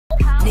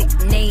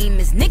Name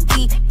is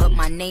Nikki, but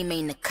my name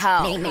ain't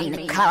Nicole. Name ain't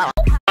Nicole.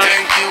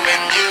 Thank you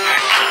and you.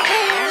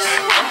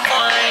 I'm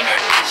fine.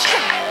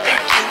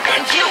 Thank you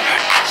and you.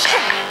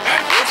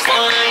 I'm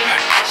fine.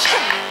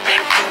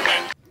 Thank you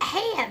and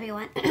Hey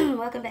everyone,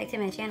 welcome back to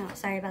my channel.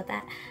 Sorry about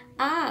that.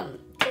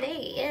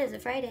 Today is a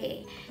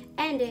Friday,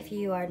 and if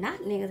you are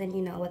not new, then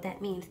you know what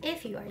that means.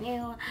 If you are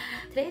new,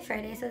 today is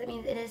Friday, so that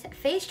means it is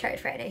Face Chart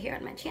Friday here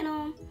on my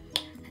channel.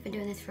 I've been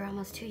doing this for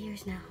almost 2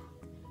 years now.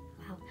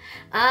 Wow.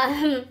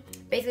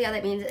 Basically all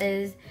that means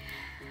is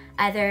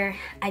either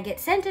I get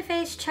sent a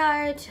face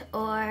chart,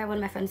 or one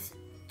of my friends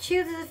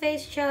chooses a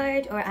face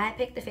chart, or I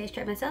pick the face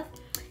chart myself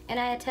and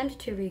I attempt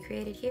to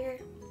recreate it here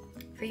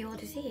for you all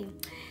to see.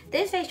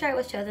 This face chart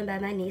was chosen by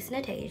my niece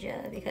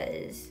Anastasia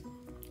because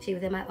she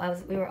was in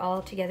we were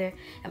all together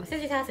at my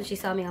sister's house and she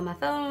saw me on my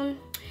phone.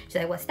 She's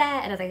like, what's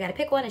that? And I was like, I gotta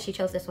pick one, and she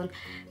chose this one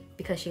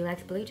because she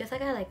likes blue just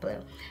like I like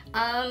blue. So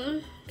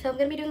I'm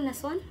gonna be doing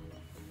this one.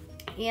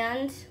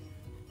 And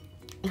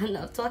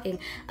enough talking.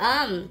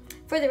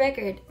 For the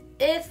record,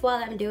 if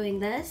while I'm doing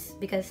this,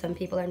 because some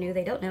people are new,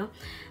 they don't know,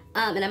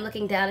 and I'm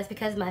looking down, it's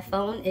because my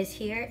phone is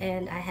here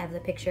and I have the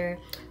picture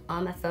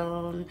on my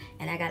phone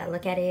and I gotta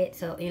look at it,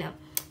 so you know,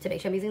 to make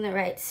sure I'm using the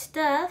right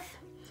stuff.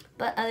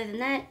 But other than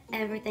that,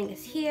 everything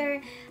is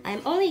here.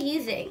 I'm only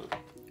using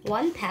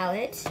one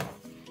palette.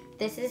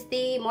 This is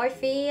the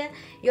Morphe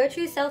Your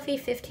True Selfie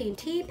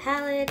 15T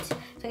palette. So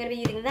I'm gonna be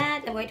using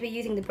that. I'm going to be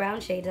using the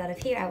brown shades out of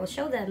here. I will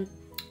show them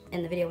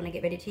in the video when I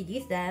get ready to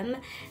use them.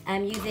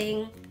 I'm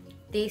using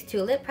these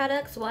two lip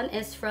products. One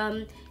is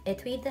from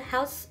Etude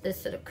House, this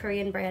sort of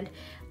Korean brand.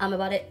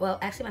 About it, well,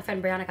 actually my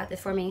friend Brianna got this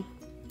for me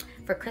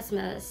for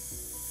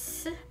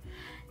Christmas.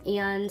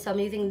 And so I'm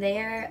using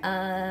their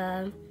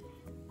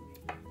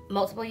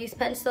multiple use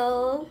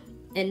pencil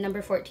in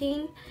number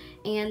 14.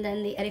 And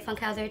then the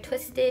Funkhouser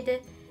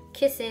Twisted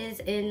Kisses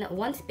in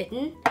Once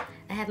Bitten.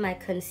 I have my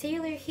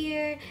concealer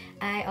here.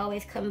 I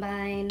always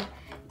combine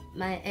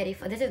my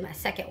this is my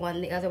second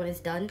one, the other one is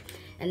done,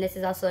 and this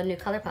is also a new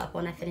ColourPop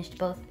one. I finished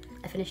both.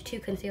 I finished 2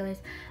 concealers.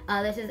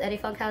 This is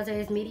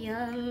Funkhouser's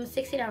medium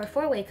 16-hour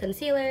 4-way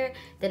concealer,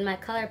 then my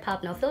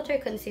ColourPop no filter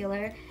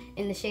concealer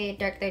in the shade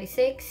dark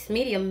 36,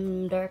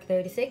 medium dark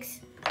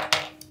 36,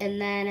 and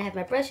then I have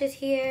my brushes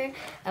here.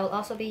 I will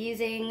also be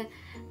using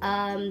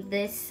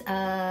this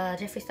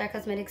Jeffree Star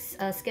Cosmetics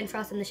Skin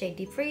Frost in the shade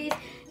Deep Freeze.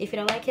 If you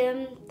don't like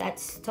him,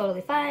 that's totally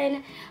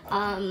fine.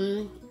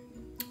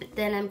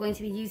 Then I'm also going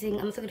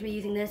to be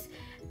using this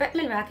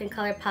Bretman Rock and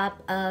ColourPop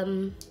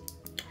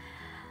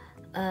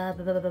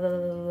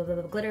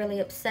Glitterily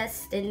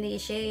Obsessed in the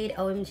shade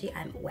OMG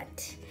I'm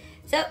Wet.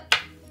 So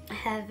I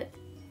have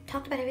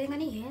talked about everything I'm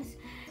going to use.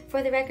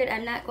 For the record,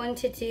 I'm not going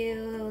to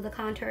do the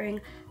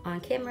contouring on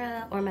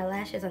camera or my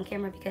lashes on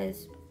camera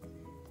because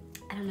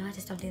I don't know, I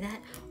just don't do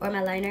that. Or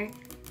my liner.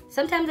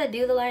 Sometimes I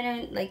do the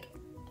liner, like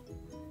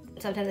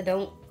sometimes I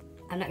don't.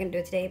 I'm not going to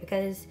do it today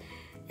because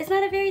it's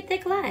not a very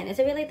thick line. It's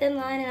a really thin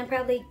line, and I'm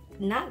probably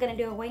not gonna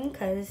do a wing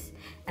because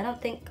I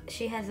don't think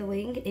she has a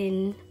wing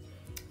in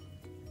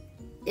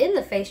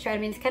the face chart. I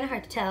mean, it's kind of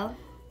hard to tell,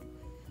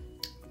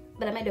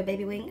 but I might do a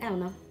baby wing. I don't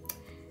know.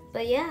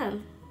 But yeah,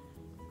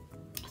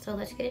 so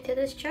let's get into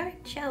this chart,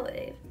 shall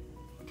we?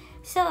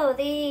 So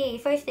the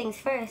first things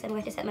first, I'm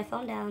going to set my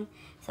phone down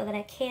so that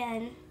I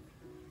can,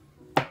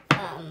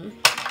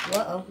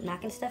 whoa,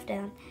 knocking stuff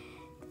down.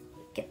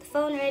 Get the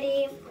phone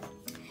ready.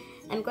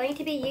 I'm going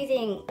to be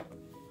using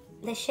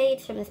the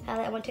shades from this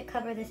palette. I want to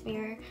cover this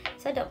mirror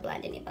so I don't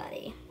blind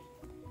anybody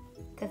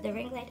because the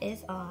ring light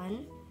is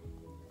on.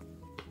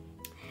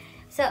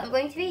 So I'm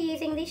going to be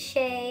using these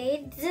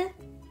shades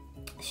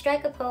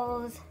Strike a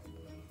Pose,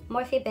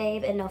 Morphe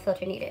Babe, and No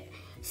Filter Needed.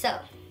 So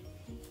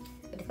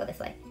let's go this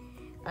way.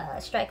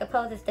 Strike a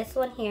Pose is this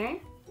one here.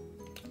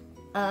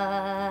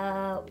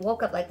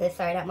 Woke Up Like This,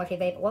 sorry, not Morphe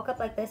Babe. Woke Up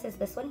Like This is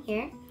this one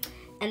here.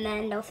 And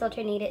then No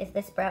Filter Needed is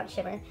this brown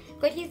shimmer. I'm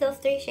going to use those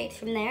 3 shades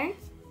from there.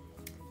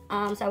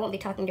 So I won't be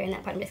talking during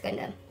that part. I'm just going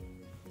to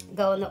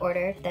go in the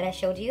order that I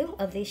showed you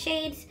of these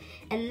shades.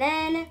 And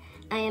then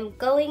I am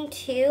going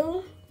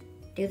to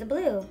do the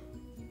blue.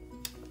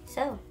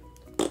 So.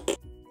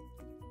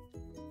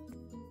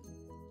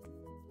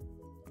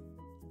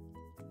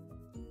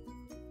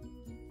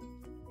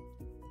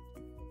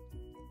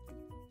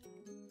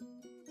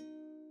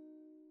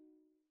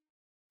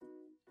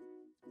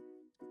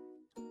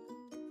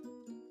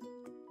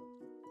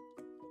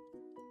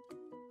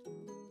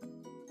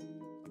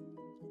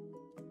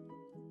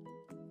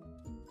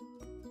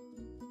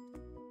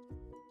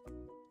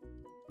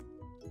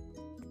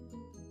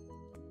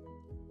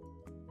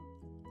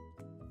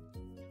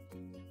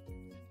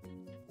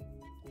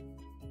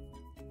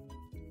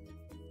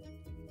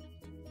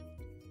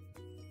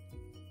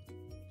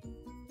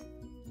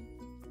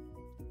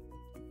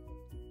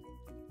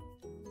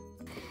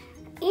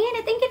 And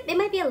I think it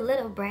might be a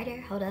little brighter.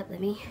 Hold up,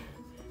 let me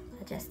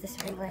adjust this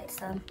ring light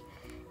so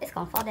it's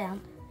gonna fall down.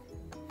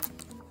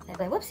 I'd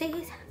be like,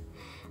 whoopsies.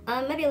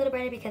 Maybe a little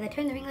brighter because I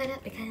turned the ring light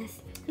up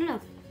because, I don't know,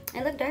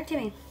 it looked dark to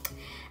me.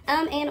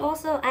 And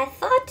also I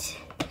thought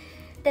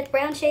that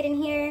brown shade in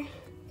here,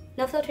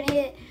 No Filter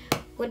Needed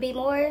would be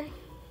more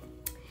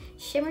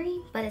shimmery,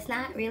 but it's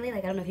not really.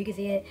 Like, I don't know if you can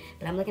see it,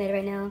 but I'm looking at it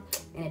right now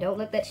and it don't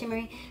look that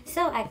shimmery.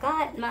 So I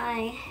got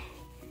my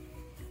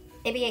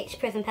ABH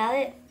Prism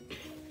palette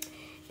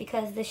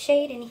because the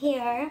shade in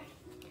here,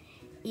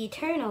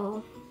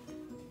 Eternal,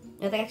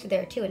 no, actually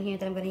there are two in here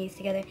that I'm going to use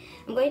together.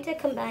 I'm going to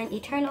combine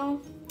Eternal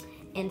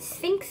and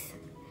Sphinx,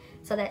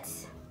 so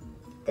that's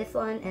this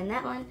one and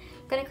that one.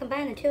 I'm going to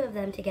combine the two of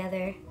them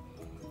together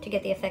to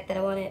get the effect that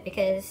I wanted,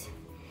 because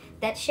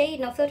that shade,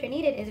 No Filter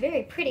Needed, is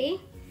very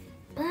pretty,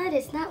 but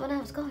it's not what I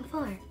was going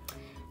for.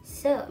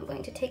 So I'm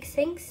going to take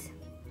Sphinx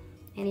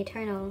and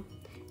Eternal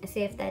and see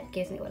if that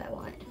gives me what I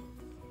want.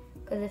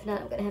 Because if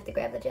not, I'm going to have to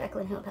grab the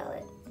Jaclyn Hill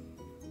palette.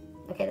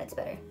 Okay, that's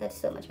better. That's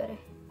so much better.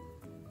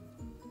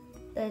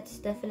 That's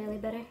definitely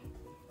better.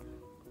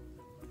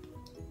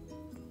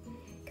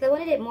 Because I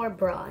wanted it more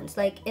bronze.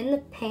 Like, in the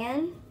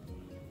pan,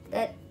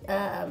 that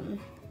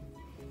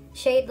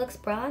shade looks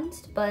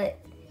bronzed, but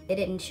it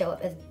didn't show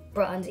up as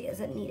bronzy as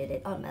I needed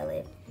it on my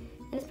lid.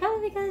 And it's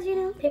probably because, you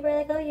know, people are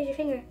like, oh, use your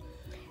finger.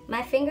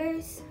 My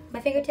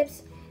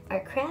fingertips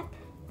are crap.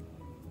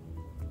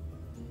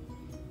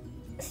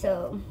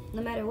 So,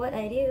 no matter what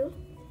I do,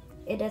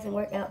 it doesn't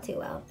work out too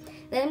well.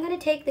 Then I'm going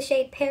to take the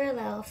shade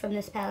Parallel from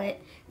this palette,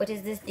 which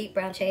is this deep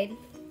brown shade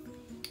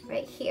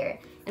right here.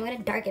 I'm going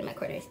to darken my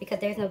corners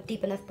because there's no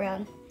deep enough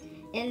brown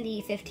in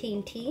the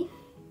 15T.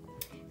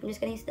 I'm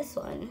just going to use this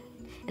one,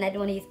 and I don't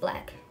want to use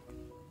black.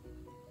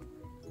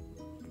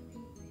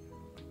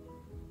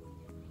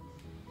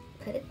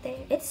 Put it there.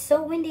 It's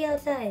so windy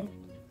outside.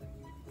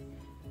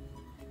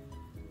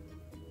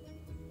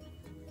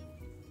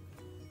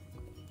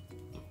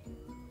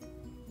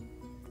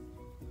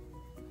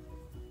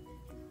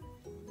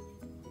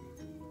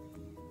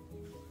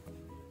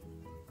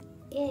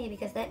 Yay,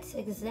 because that's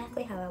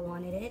exactly how I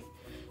wanted it.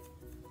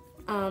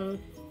 I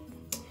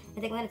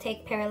think I'm going to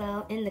take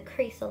Parallel in the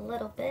crease a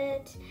little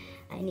bit.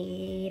 I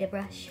need a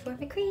brush for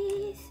my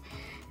crease.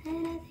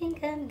 And I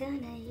think I'm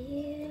going to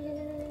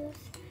use...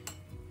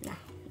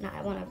 No,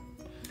 I want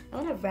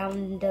a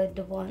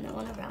rounded one. I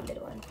want a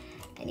rounded one.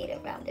 I need a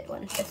rounded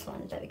one. This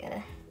one, but we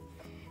gotta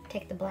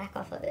take the black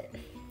off of it.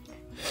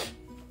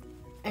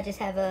 I just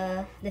have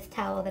this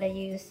towel that I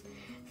use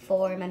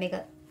for my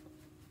makeup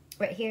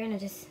right here, and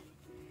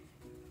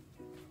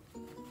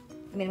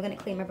I'm gonna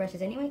clean my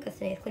brushes anyway because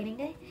today is cleaning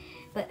day.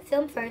 But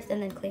film first and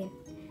then clean.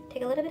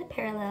 Take a little bit of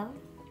Parallel.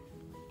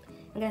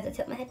 I'm gonna have to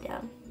tilt my head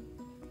down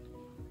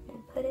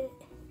and put it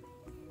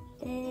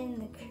in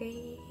the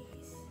crease.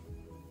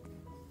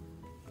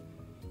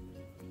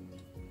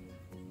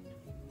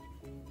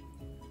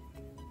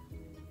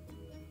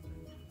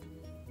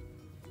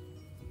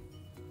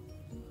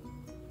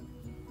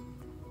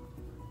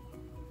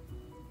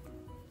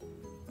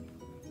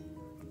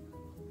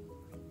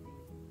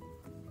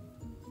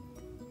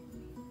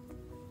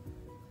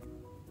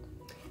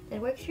 That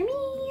works for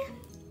me.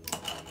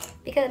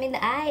 Because, I mean,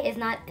 the eye is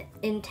not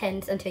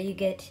intense until you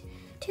get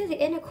to the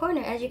inner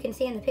corner, as you can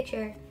see in the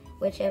picture,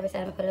 whichever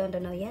side I'm gonna put it on,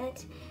 don't know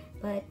yet.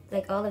 But,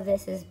 like, all of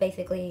this is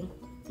basically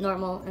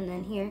normal, and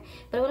then here.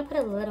 But I want to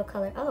put a little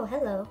color. Oh,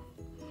 hello.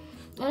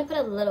 I want to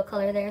put a little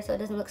color there so it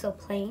doesn't look so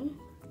plain.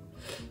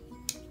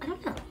 I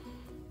don't know.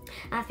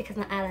 That's because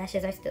my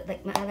eyelashes are still,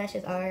 like, my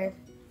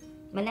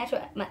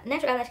natural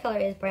eyelash color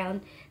is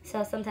brown,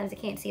 so sometimes I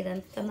can't see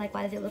them. So I'm like,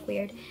 why does it look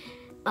weird?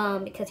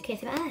 Because you can't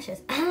see my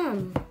eyelashes.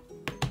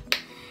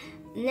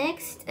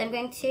 Next, I'm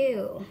going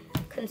to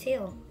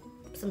conceal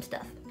some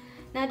stuff.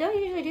 Now, I don't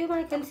usually do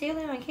my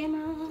concealer on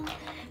camera,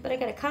 but I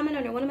got a comment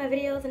under one of my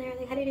videos and they're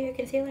like, how do you do your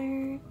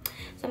concealer?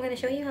 So I'm going to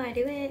show you how I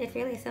do it. It's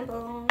really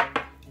simple.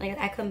 Like,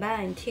 I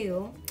combine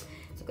two.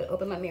 So I'm going to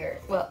open my mirror.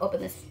 Well, open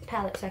this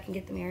palette so I can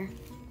get the mirror.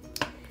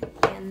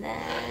 And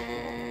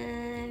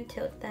then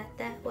tilt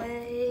that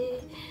way.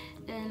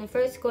 And I'm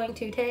first going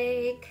to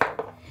take...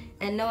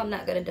 And no, I'm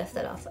not gonna dust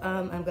that off.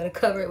 I'm gonna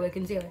cover it with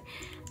concealer.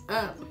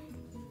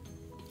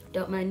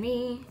 Don't mind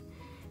me.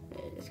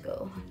 Let's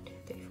go 1,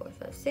 2, 3, 4,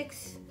 5,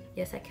 6.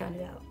 Yes, I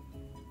counted out.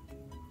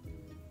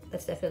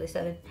 That's definitely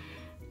 7. 1,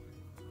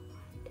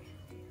 2, 3,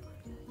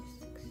 4,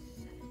 5, 6,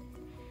 7.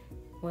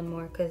 One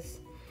more, cause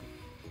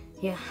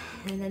yeah.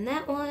 And then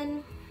that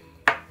one.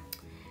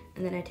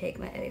 And then I take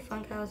my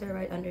Funkhouser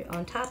right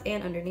on top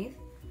and underneath.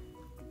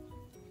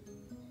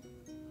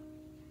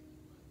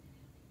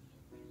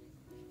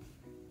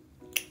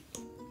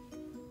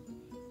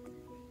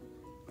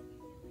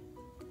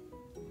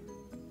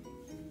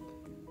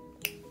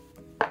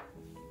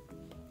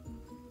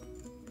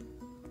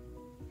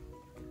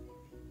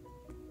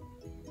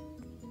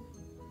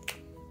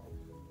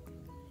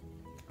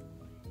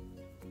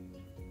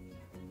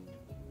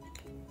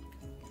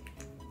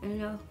 I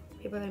know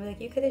people are gonna be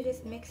like, you could have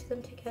just mixed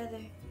them together.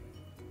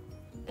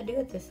 I do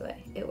it this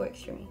way. It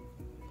works for me.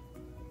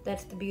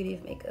 That's the beauty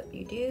of makeup.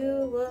 You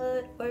do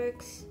what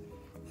works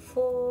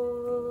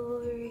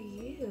for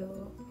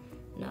you,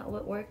 not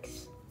what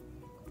works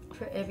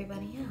for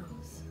everybody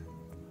else.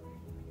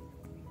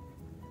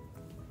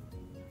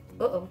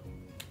 Uh-oh.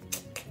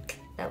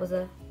 That was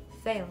a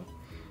fail.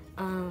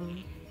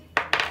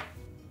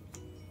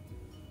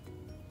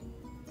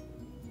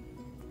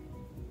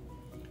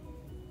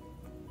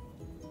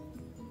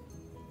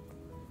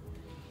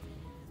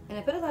 And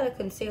I put a lot of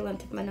concealer on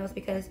the tip of my nose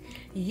because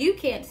you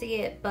can't see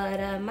it,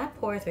 but my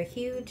pores are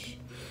huge,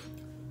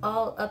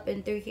 all up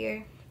and through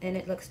here, and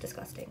it looks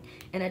disgusting.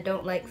 And I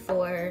don't like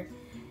for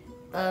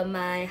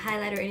my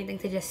highlighter or anything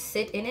to just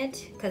sit in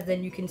it, because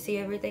then you can see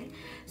everything.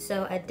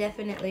 So I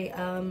definitely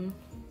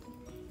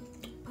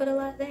put a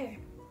lot there.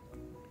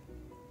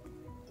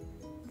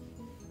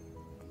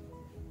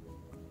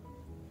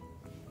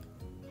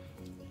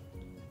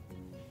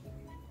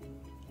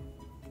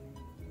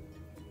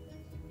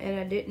 And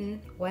I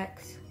didn't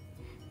wax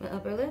my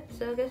upper lip,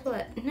 so guess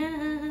what?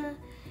 Nah,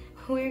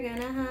 we're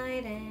gonna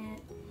hide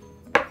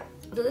it.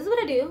 So this is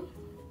what I do.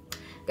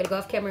 I'm gonna go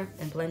off camera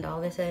and blend all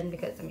this in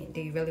because, I mean,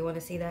 do you really want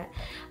to see that?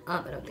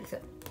 I don't think so.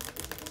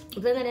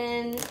 Blend it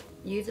in,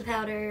 use the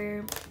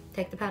powder,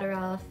 take the powder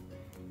off,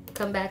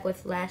 come back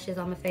with lashes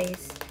on my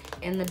face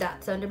and the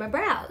dots under my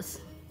brows.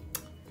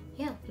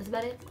 Yeah, that's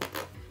about it.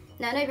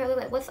 Now I know you're probably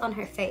like, what's on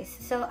her face?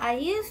 So I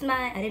used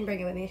my, I didn't bring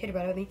it with me, I should have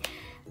brought it with me.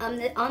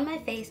 On my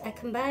face, I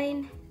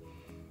combine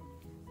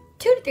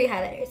 2 to 3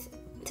 highlighters.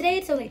 Today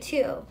it's only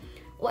 2.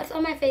 What's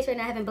on my face right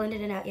now, I haven't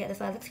blended it out yet, that's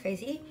why it looks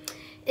crazy,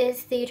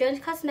 is the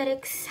Drench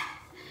Cosmetics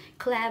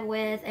collab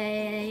with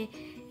a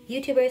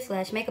YouTuber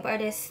slash makeup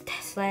artist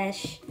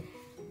slash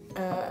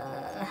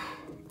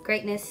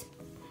greatness,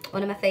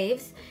 one of my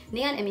faves,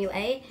 Neon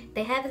MUA.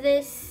 They have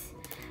this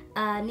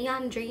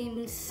Neon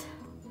Dreams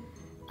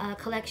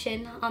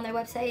collection on their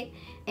website,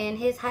 and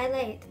his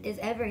highlight is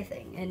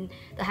everything, and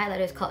the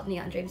highlighter is called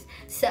Neon Dreams.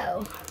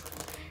 So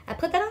I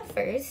put that on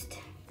first,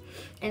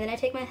 and then I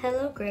take my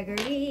Hello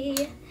Gregory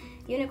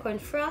Unicorn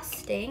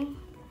Frosting,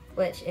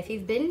 which if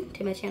you've been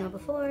to my channel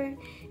before,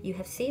 you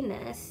have seen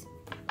this.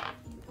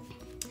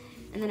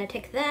 And then I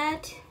take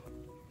that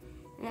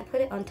and I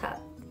put it on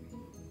top.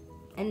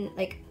 And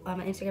like on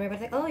my Instagram,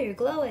 everybody's like, oh, you're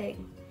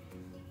glowing.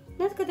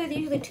 That's because there's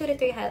usually 2 to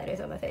 3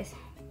 highlighters on my face.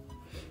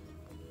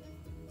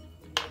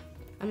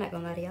 I'm not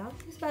gonna lie to y'all,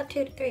 it's about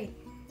 2 to 3.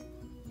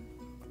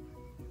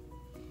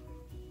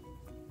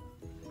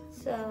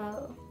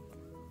 So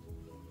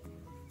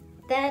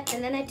that,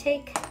 and then I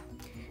take,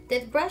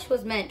 this brush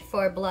was meant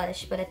for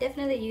blush, but I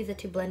definitely use it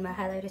to blend my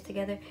highlighters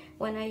together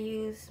when I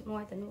use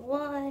more than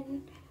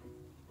one.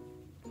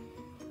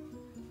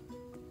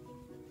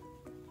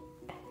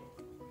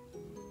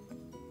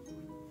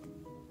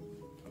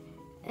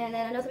 And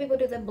then I know some people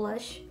do the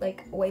blush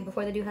like way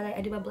before they do highlight.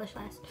 I do my blush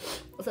last.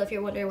 So if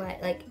you're wondering why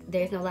like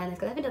there's no line,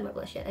 because I haven't done my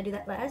blush yet. I do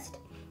that last.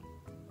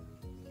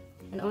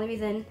 And the only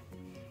reason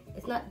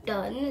it's not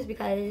done is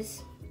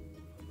because,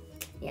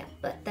 yeah,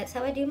 but that's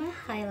how I do my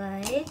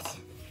highlight.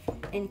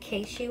 In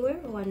case you were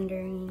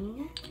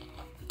wondering,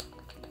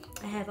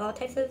 I have all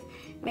types of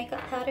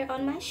makeup powder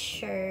on my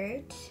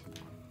shirt.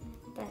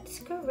 That's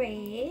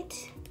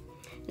great.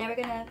 Now we're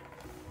gonna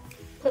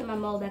put my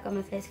mole back on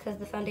my face because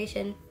the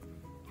foundation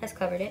has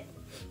covered it.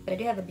 But I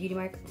do have a beauty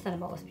mark. It's not a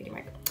mole, it's a beauty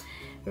mark.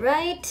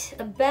 Right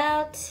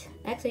about,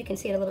 actually you can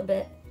see it a little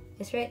bit.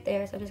 It's right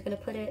there, so I'm just gonna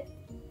put it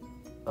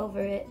over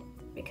it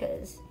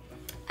because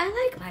I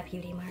like my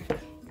beauty mark.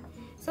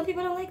 Some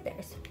people don't like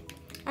theirs.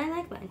 I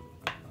like mine.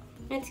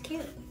 It's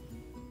cute.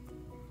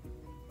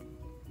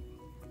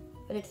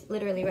 But it's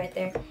literally right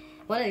there.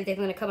 One of these days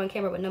I'm gonna come on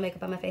camera with no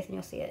makeup on my face and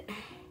you'll see it.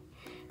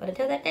 But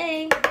until that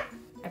day,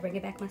 I bring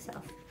it back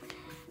myself.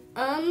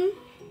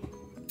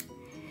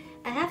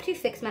 I have to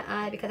fix my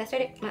eye because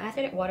my eye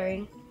started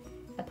watering.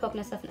 I poked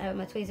myself in the eye with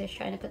my tweezers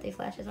trying to put these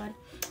lashes on.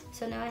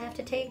 So now I have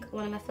to take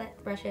one of my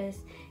flat brushes,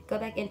 go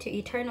back into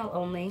Eternal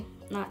only,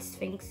 not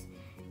Sphinx,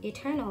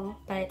 Eternal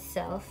by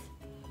itself,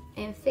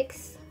 and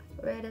fix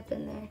right up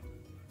in there.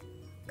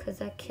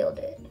 Because I killed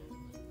it.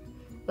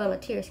 Well, my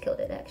tears killed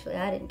it actually.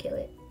 I didn't kill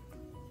it.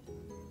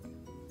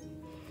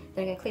 Then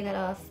I'm going to clean that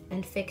off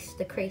and fix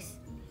the crease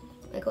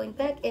by going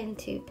back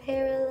into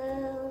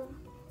Parallel.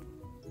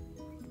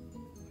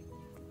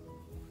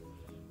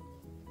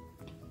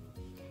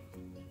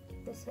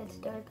 This side's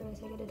darker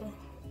as I get it done.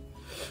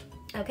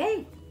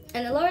 Okay,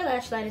 and the lower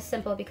lash line is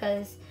simple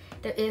because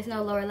there is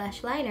no lower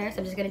lash liner, so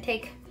I'm just going to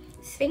take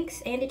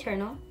Sphinx and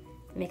Eternal,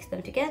 mix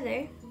them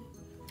together,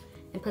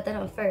 and put that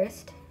on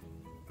first.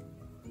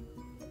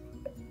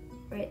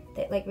 Right,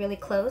 like really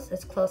close,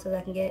 as close as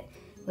I can get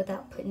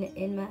without putting it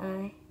in my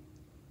eye.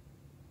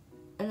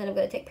 And then I'm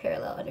going to take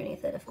Parallel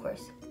underneath it, of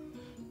course.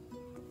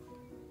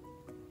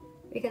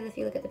 Because if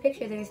you look at the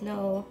picture, there's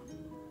no,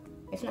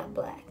 it's not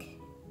black.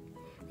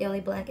 The only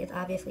black is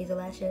obviously the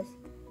lashes.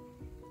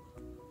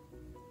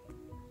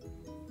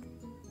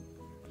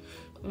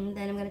 And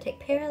then I'm going to take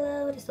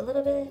Parallel just a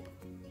little bit.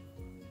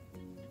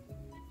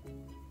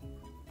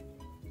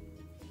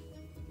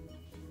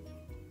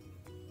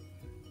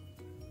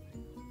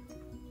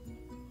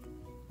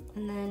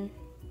 And then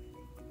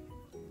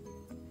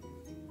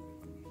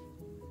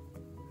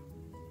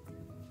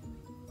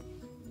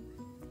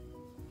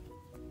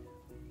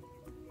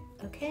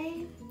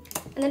okay.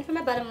 And then for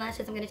my bottom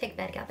lashes, I'm going to take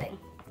Bad Gal Bang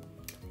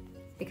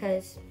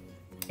because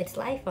it's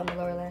life on the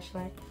lower lash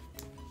line.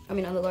 I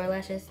mean on the lower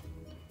lashes.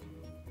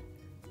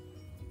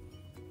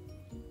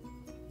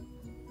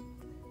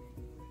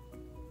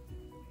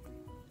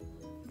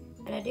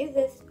 And I do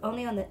this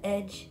only on the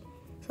edge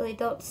so they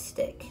don't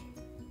stick.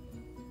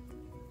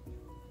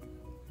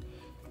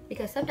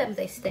 Because sometimes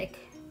they stick,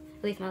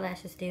 at least my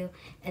lashes do.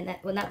 And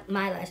that, well, not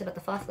my lashes, but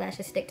the false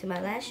lashes stick to my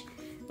lash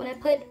when I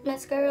put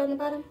mascara on the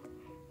bottom.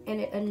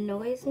 And it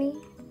annoys me.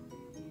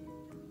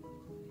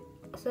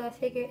 So I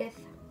figure if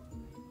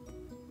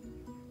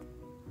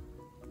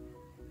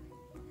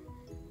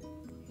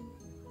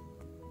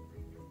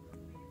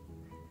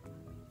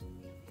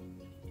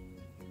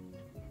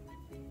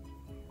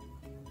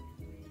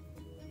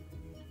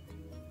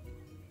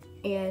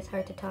yeah, it's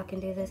hard to talk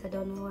and do this. I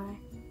don't know why.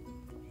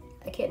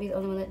 I can't be the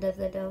only one that does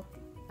that though.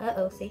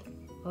 Uh-oh, see?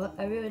 Oh,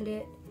 I ruined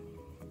it.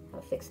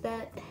 I'll fix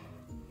that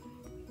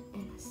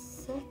in a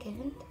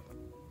second.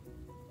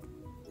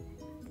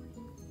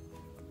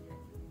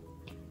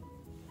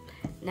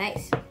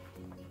 Nice.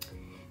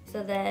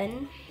 So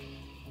then,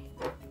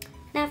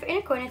 now for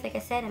inner corners, like I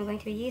said, I'm going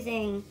to be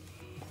using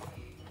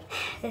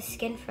this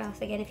Skin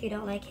Frost. Again, if you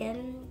don't like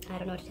him, I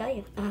don't know what to tell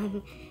you.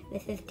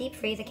 This is Deep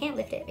Freeze. I can't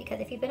lift it because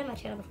if you've been on my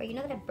channel before, you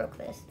know that I broke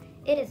this.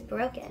 It is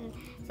broken.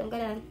 So I'm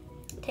gonna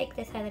take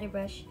this highlighter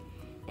brush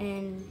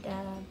and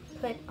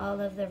put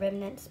all of the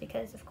remnants,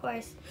 because of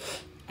course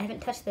I haven't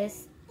touched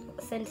this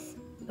since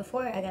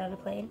before I got on a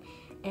plane,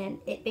 and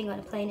it being on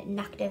a plane, it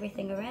knocked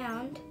everything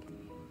around.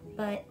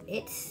 But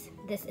it's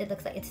this, it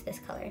looks like it's this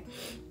color.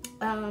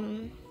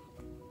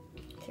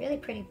 It's really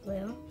pretty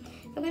blue.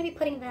 I'm going to be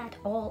putting that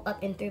all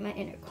up and through my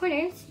inner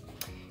corners.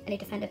 I need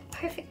to find a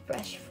perfect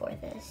brush for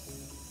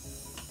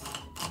this.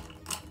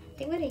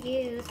 I think I'm going to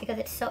use, because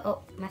it's so,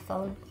 oh, my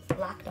phone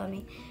locked on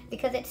me.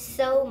 Because it's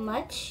so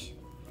much,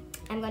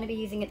 I'm going to be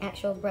using an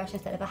actual brush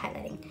instead of a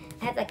highlighting.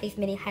 I have like these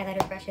mini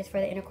highlighter brushes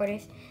for the inner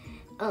corners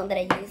that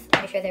I use. I'm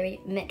pretty sure they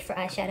were meant for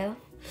eyeshadow,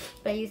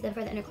 but I use them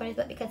for the inner corners.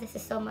 But because this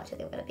is so much, I'm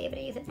going to be able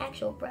to use an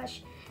actual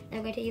brush. And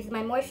I'm going to use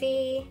my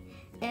Morphe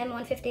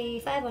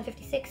M155,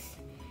 156,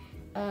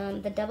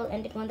 the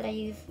double-ended one that I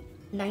use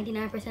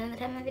 99% of the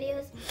time in my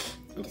videos.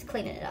 I'm just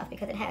cleaning it off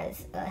because it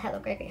has a Hello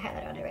Gregory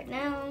highlighter on it right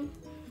now. I'm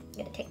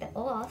going to take that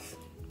off,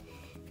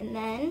 and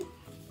then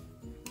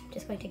I'm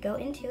just going to go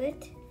into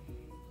it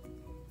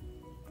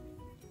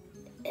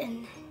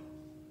and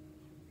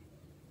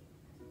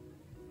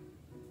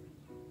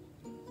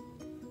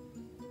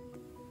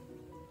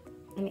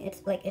I mean,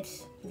 it's like,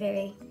 it's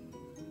very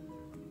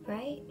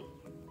bright.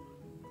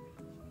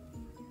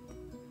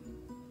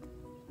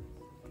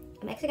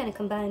 I'm actually going to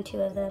combine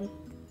two of them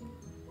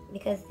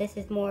because this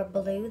is more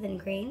blue than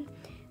green,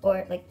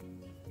 or like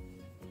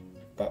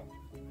the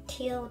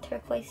teal,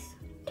 turquoise,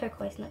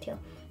 not teal,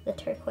 the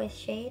turquoise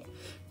shade.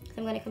 So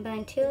I'm going to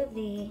combine two of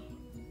the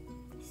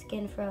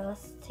Skin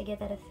Frost to get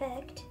that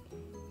effect.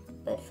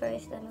 But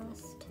first I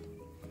must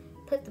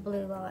put the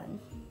blue on.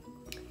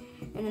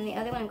 And then the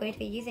other one I'm going to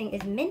be using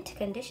is Mint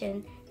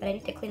Condition, but I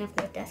need to clean off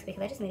this desk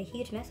because I just made a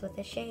huge mess with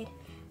this shade.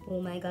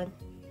 Oh my god.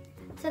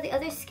 So the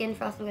other Skin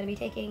Frost I'm going to be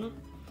taking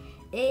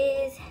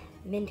is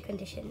Mint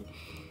Condition,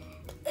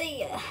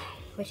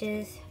 which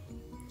is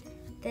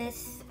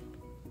this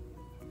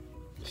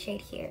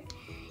shade here.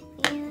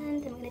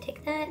 And I'm going to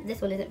take that.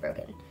 This one isn't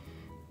broken.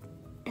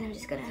 And I'm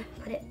just going to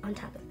put it on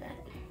top of that.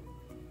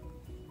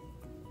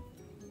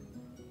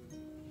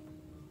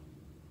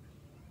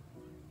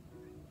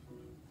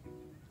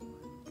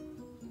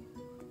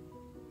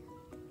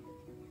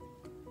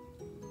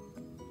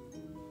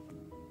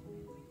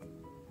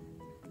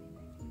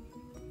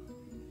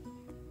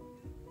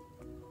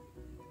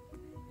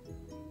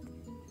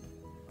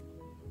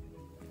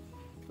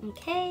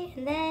 Okay,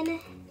 and then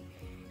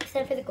it's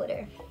time for the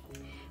glitter,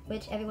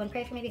 which everyone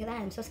pray for me because I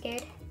am so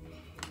scared.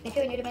 If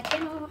you're new to my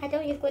channel, I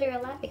don't use glitter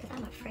a lot because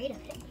I'm afraid of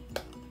it.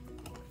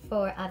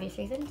 For obvious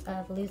reasons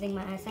of losing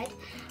my eyesight.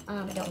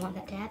 I don't want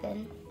that to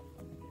happen.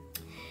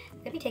 I'm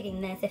going to be taking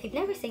this. If you've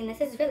never seen this,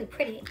 this is really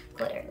pretty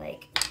glitter.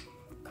 Like,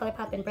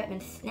 ColourPop and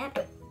Bretman snapped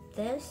with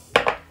this.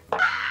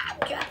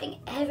 Dropping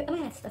I'm going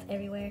to have stuff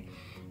everywhere.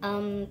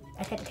 I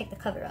had to take the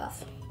cover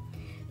off.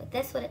 But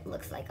that's what it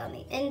looks like on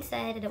the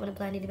inside. I don't want to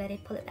blind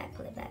anybody. Pull it back,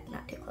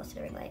 not too close to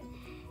the ring light.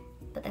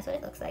 But that's what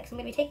it looks like. So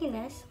I'm going to be taking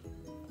this.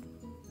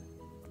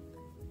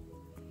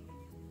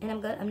 And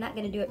I'm not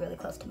going to do it really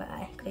close to my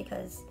eye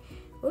because,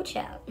 ooh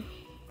child,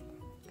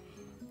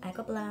 I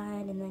go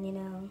blind, and then, you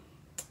know,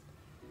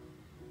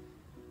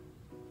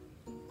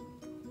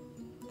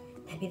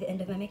 that'd be the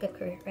end of my makeup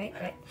career, right?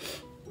 Right.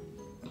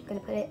 I'm going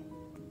to put it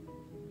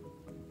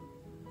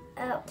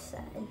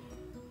outside.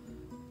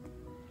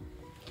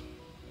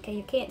 Okay,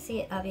 you can't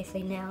see it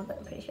obviously now, but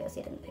I'm pretty sure you'll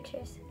see it in the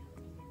pictures.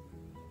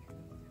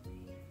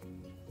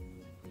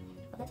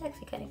 Well, that's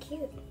actually kind of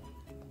cute.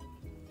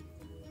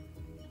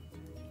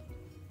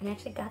 And I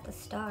actually got the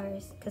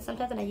stars, because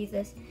sometimes when I use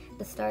this,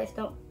 the stars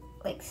don't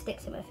like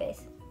stick to my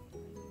face.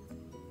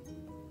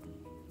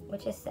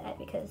 Which is sad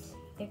because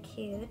they're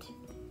cute.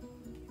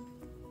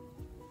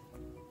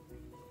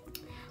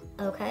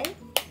 Okay.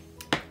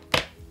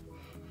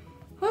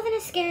 Wasn't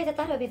as scary as I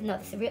thought it would be. No,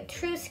 the real,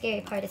 true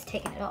scary part is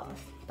taking it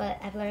off. But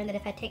I've learned that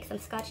if I take some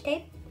Scotch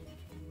tape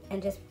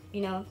and just,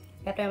 you know,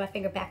 wrap it around my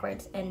finger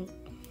backwards and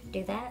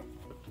do that,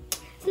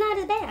 It's not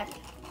as bad.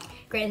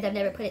 Granted, I've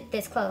never put it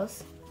this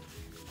close.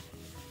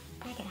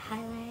 I got a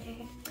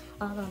highlighter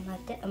all on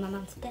my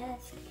mom's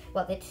desk.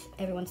 Well, it's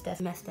everyone's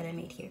desk mess that I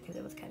made here because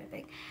it was kind of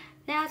big.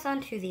 Now it's on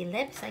to the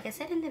lips. Like I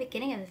said in the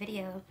beginning of the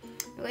video,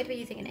 I'm going to be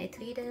using an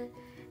Etude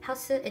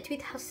House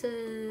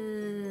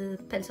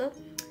pencil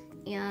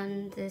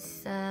and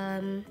this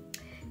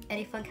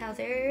Eddie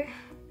Funkhouser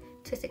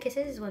Twisted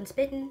Kisses One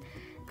Spittin'.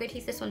 I'm going to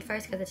use this one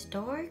first because it's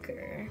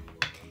darker.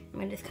 I'm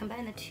going to just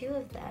combine the two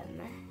of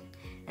them,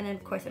 and then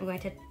of course I'm going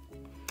to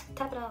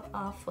top it all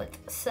off with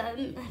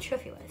some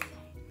Trophy Wife.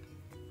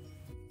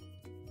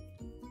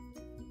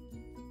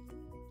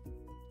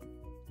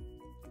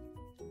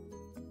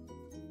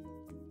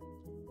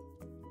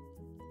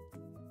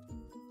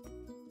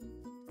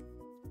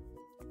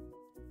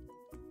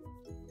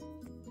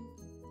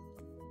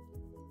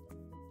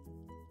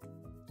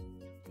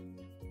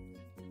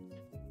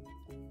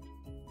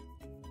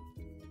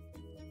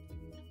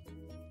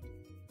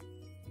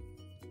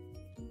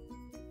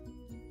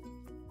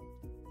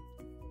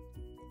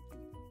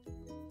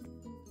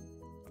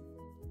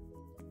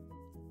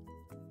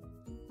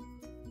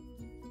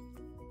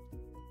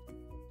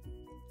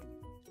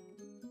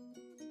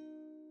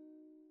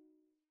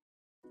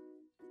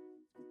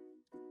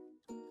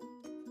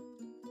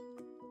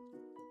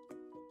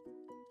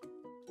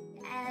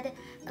 Add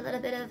a little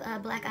bit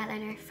of black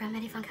eyeliner from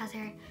Eddie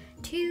Funkhouser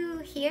to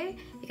here,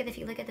 because if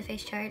you look at the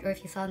face chart, or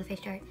if you saw in the face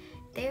chart,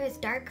 there is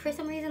dark for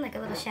some reason, like a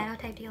little shadow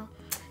type deal.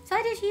 So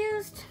I just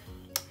used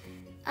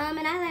an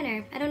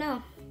eyeliner. I don't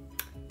know,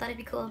 thought it'd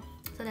be cool,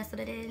 so that's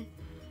what I did.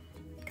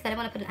 Because I didn't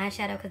want to put an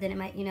eyeshadow because then it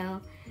might, you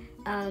know,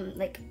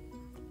 like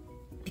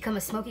become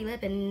a smoky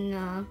lip, and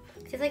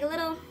it's just like a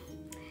little,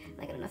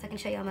 like, I don't know if I can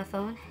show you on my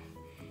phone.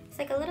 It's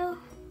like a little,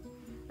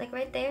 like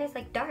right there, it's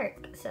like dark,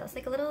 so it's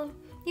like a little,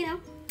 you know.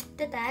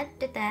 Did that.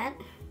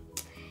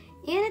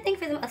 And I think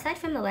for them, aside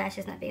from the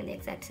lashes not being the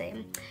exact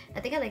same, I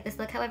think I like this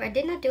look. However, I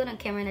did not do it on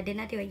camera and I did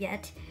not do it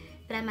yet,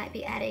 but I might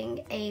be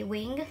adding a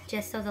wing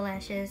just so the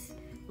lashes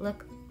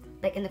look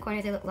like in the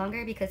corners they look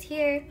longer, because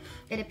here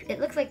it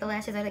looks like the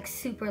lashes are like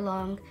super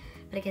long,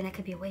 but again, that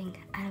could be a wing.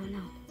 I don't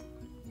know.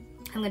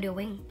 I'm gonna do a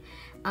wing.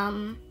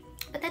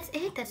 But that's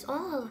it, that's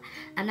all.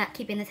 I'm not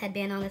keeping this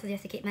headband on, this is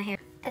just to keep my hair.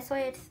 That's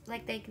why it's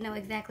like they know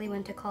exactly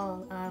when to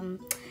call.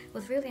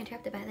 Was really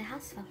interrupted by the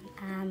house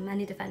phone. I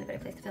need to find a better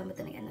place to film, but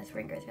then again, this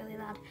ringer is really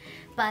loud.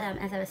 But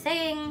as I was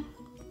saying,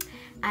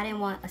 I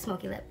didn't want a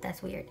smoky lip,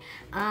 that's weird.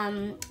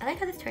 I like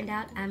how this turned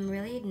out. I'm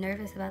really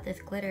nervous about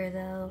this glitter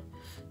though.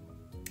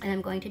 And I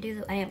am going to do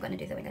the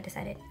wing, I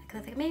decided. Because I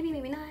was like, maybe,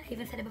 maybe not. I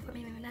even said it before,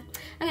 maybe, maybe not.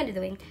 I'm gonna do the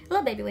wing. A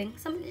little baby wing,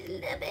 a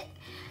little bit.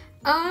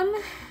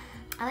 I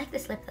like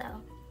this lip though.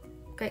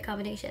 Great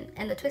combination.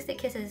 And the Twisted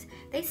Kisses,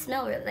 they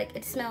smell really, like,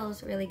 it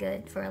smells really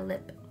good for a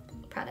lip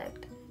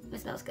product. It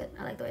smells good.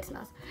 I like the way it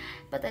smells.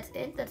 But that's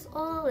it. That's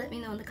all. Let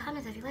me know in the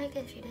comments if you liked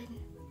it. If you didn't.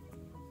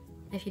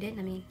 If you didn't,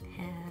 I mean,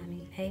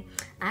 hey,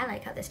 I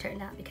like how this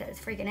turned out, because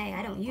freaking A,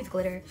 I don't use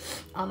glitter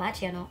on my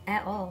channel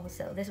at all.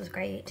 So this was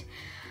great.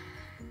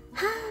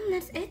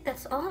 That's it.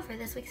 That's all for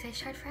this week's Face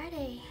Chart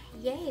Friday.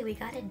 Yay, we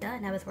got it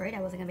done. I was worried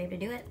I wasn't gonna be able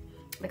to do it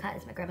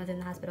because my grandma's in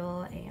the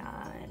hospital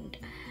and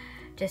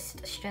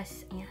just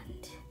stress,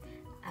 and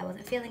I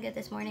wasn't feeling good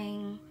this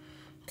morning.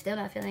 Still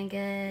not feeling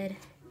good.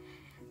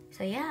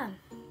 So yeah,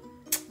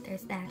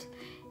 there's that.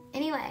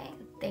 Anyway,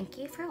 thank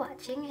you for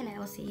watching, and I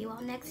will see you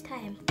all next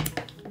time.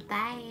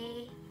 Bye.